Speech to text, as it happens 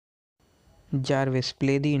Jarvis,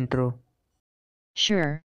 play the intro.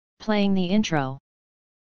 Sure, playing the intro.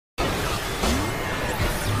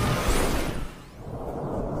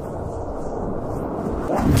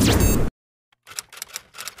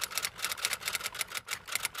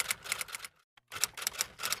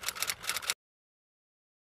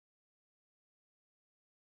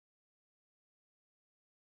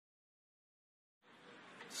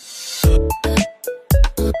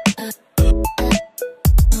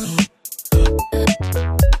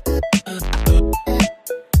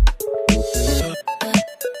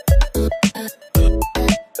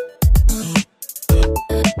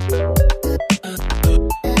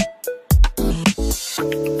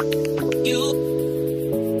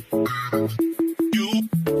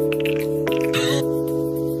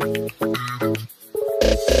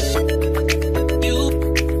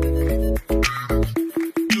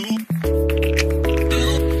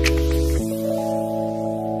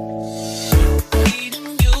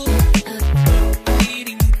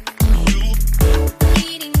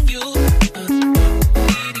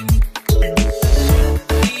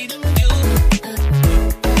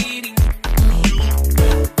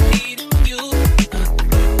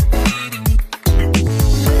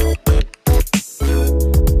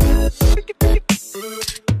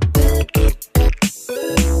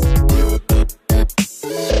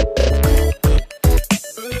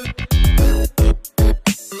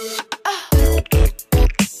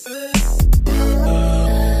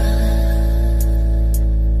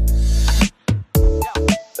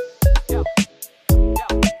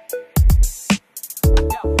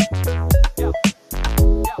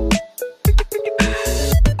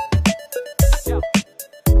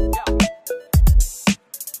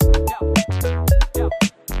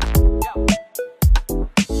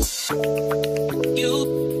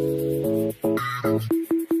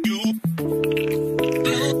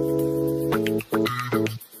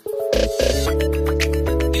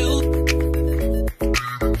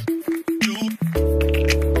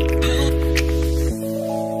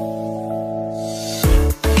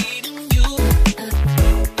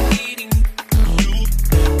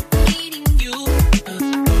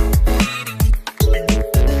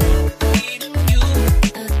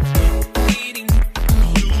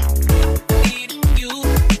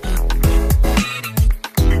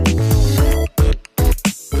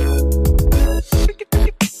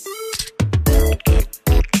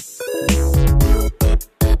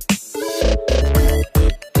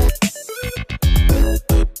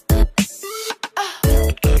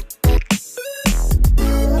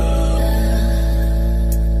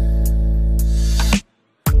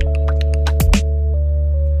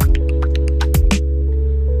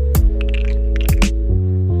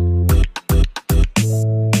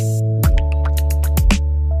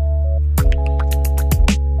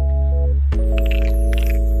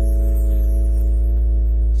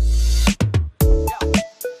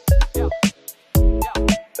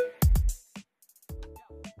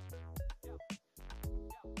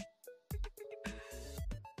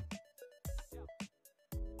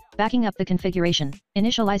 Backing up the configuration,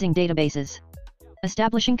 initializing databases.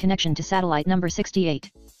 Establishing connection to satellite number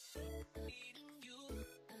 68.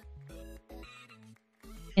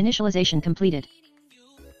 Initialization completed.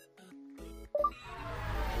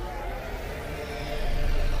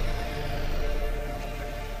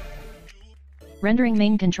 Rendering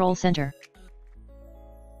main control center.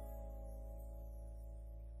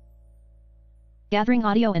 Gathering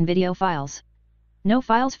audio and video files. No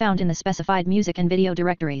files found in the specified music and video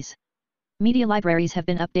directories. Media libraries have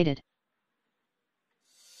been updated.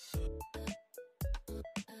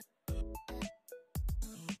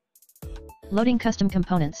 Loading custom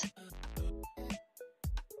components.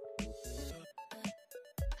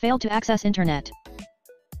 Failed to access internet.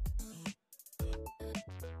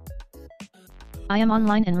 I am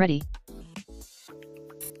online and ready.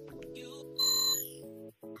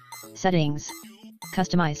 Settings.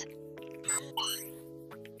 Customize.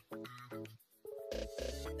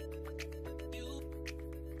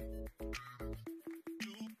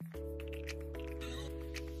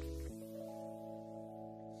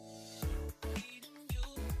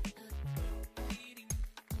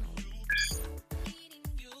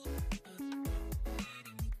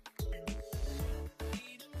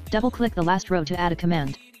 Double-click the last row to add a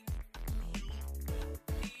command.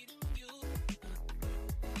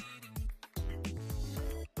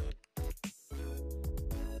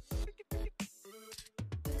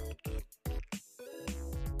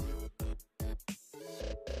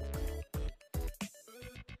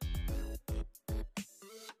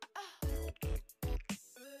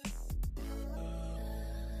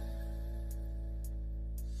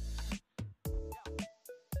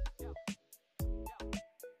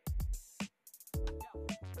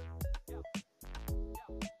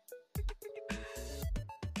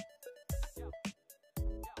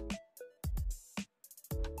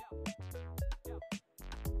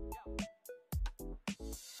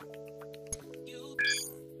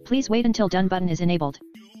 Please wait until done button is enabled.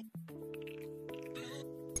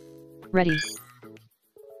 Ready.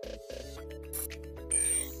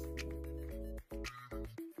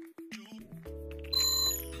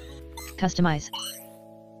 Customize.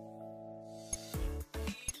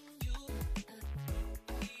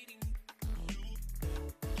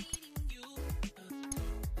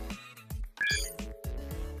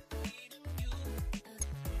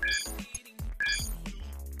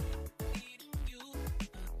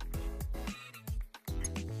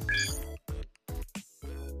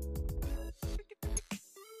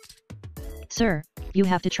 Sir, you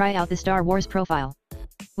have to try out the Star Wars profile.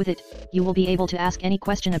 With it, you will be able to ask any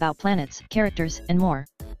question about planets, characters, and more.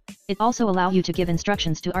 It also allows you to give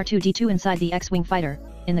instructions to R2-D2 inside the X-Wing fighter,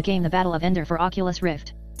 in the game The Battle of Endor for Oculus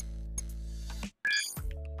Rift.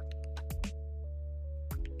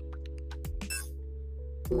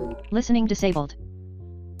 Listening disabled.